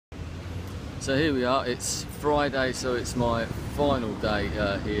So here we are, it's Friday, so it's my final day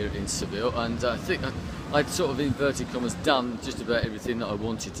here in Seville, and I think I'd sort of, inverted commas, done just about everything that I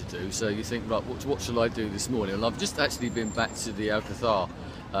wanted to do. So you think, right, what shall I do this morning? Well, I've just actually been back to the Alcazar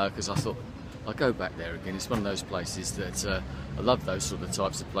because I thought I'll go back there again. It's one of those places that I love those sort of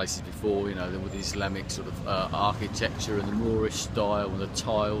types of places before, you know, with the Islamic sort of architecture and the Moorish style and the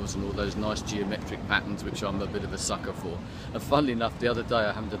tiles and all those nice geometric patterns, which I'm a bit of a sucker for. And funnily enough, the other day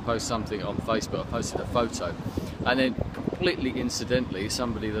I happened to post something on Facebook. I posted a photo, and then completely incidentally,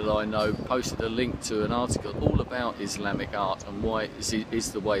 somebody that I know posted a link to an article all about Islamic art and why it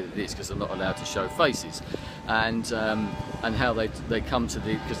is the way that it is, because they're not allowed to show faces, and how they come to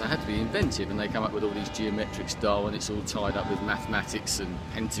because they had to be inventive, and they come up with all these geometric style, and it's all tied up with mathematics and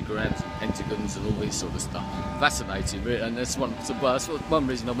pentagrams and pentagons and all this sort of stuff. Fascinating, really, and that's one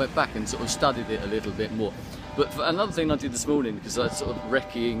reason I went back and sort of studied it a little bit more. But another thing I did this morning, because I was sort of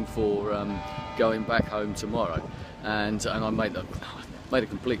recceing for going back home tomorrow, and I made a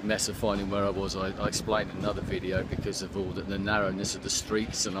complete mess of finding where I was. I explained in another video because of all the narrowness of the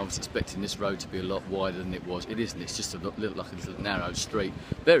streets, and I was expecting this road to be a lot wider than it was. It isn't. It's just like a little narrow street,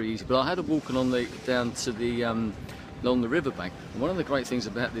 very easy. But I had a walk along down to the along the riverbank. And one of the great things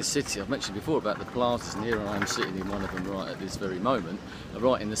about this city, I've mentioned before about the plazas, and here I am sitting in one of them right at this very moment,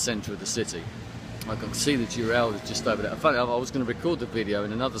 right in the centre of the city. I can see the Giralda just over there. In fact, I was going to record the video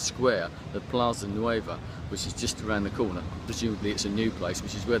in another square, the Plaza Nueva, which is just around the corner. Presumably it's a new place,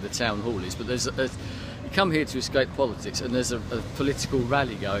 which is where the town hall is. But you come here to escape politics, and there's a political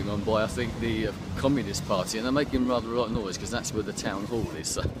rally going on by, I think, the Communist Party, and they're making rather a lot of noise because that's where the town hall is.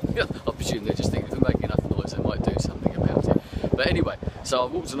 So I presume they just think if they're making enough noise, they might do something about it. But anyway, so I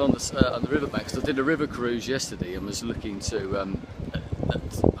walked along on the riverbank, because I did a river cruise yesterday and was looking to.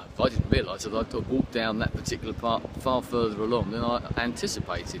 I didn't realise that I'd walked down that particular part far further along than I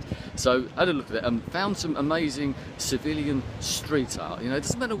anticipated. So I had a look at it and found some amazing Sevillian street art. You know, it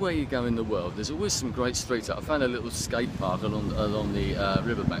doesn't matter where you go in the world, there's always some great street art. I found a little skate park along the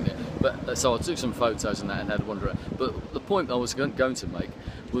riverbank there. But so I took some photos and that and had a wander around. But the point I was going to make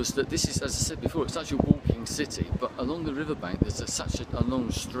was that this is, as I said before, it's such a walking city, but along the riverbank there's such a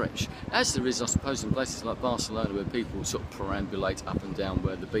long stretch, as there is, I suppose, in places like Barcelona, where people sort of perambulate up and down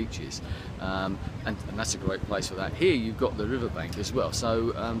where the beach is, and that's a great place for that. Here you've got the riverbank as well,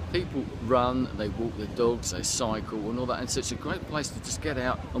 so people run, they walk their dogs, they cycle and all that, and so it's a great place to just get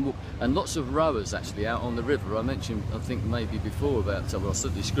out and walk. And lots of rowers actually out on the river. I mentioned, I think maybe before about, well, I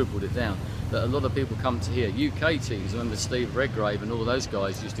certainly scribbled it down, that a lot of people come to here. UK teams, remember Steve Redgrave and all those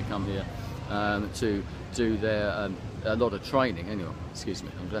guys used to come here to do their a lot of training. Anyway, excuse me,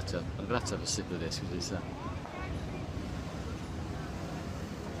 I'm glad to have a sip of this, because it's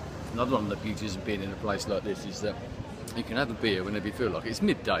another one of the beauties of being in a place like this is that you can have a beer whenever you feel like it. It's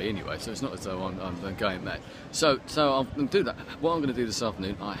midday anyway, so it's not as though I'm going mad. So I'm going to do that. What I'm going to do this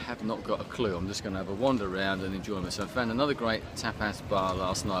afternoon, I have not got a clue. I'm just going to have a wander around and enjoy myself. I found another great tapas bar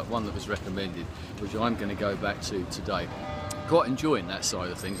last night, one that was recommended, which I'm going to go back to today. Quite enjoying that side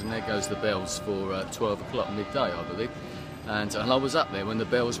of things, and there goes the bells for 12 o'clock midday, I believe. And I was up there when the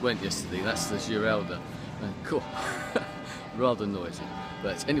bells went yesterday. That's the Giralda. And cool. Rather noisy.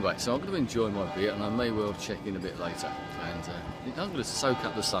 But anyway, so I'm going to enjoy my beer, and I may well check in a bit later. And I'm going to soak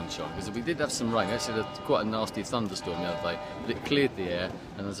up the sunshine, because we did have some rain. Actually, quite a nasty thunderstorm the other day, but it cleared the air.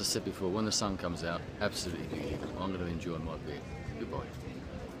 And as I said before, when the sun comes out, absolutely beautiful. I'm going to enjoy my beer. Goodbye.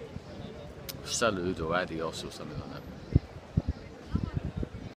 Salud or adios or something like that.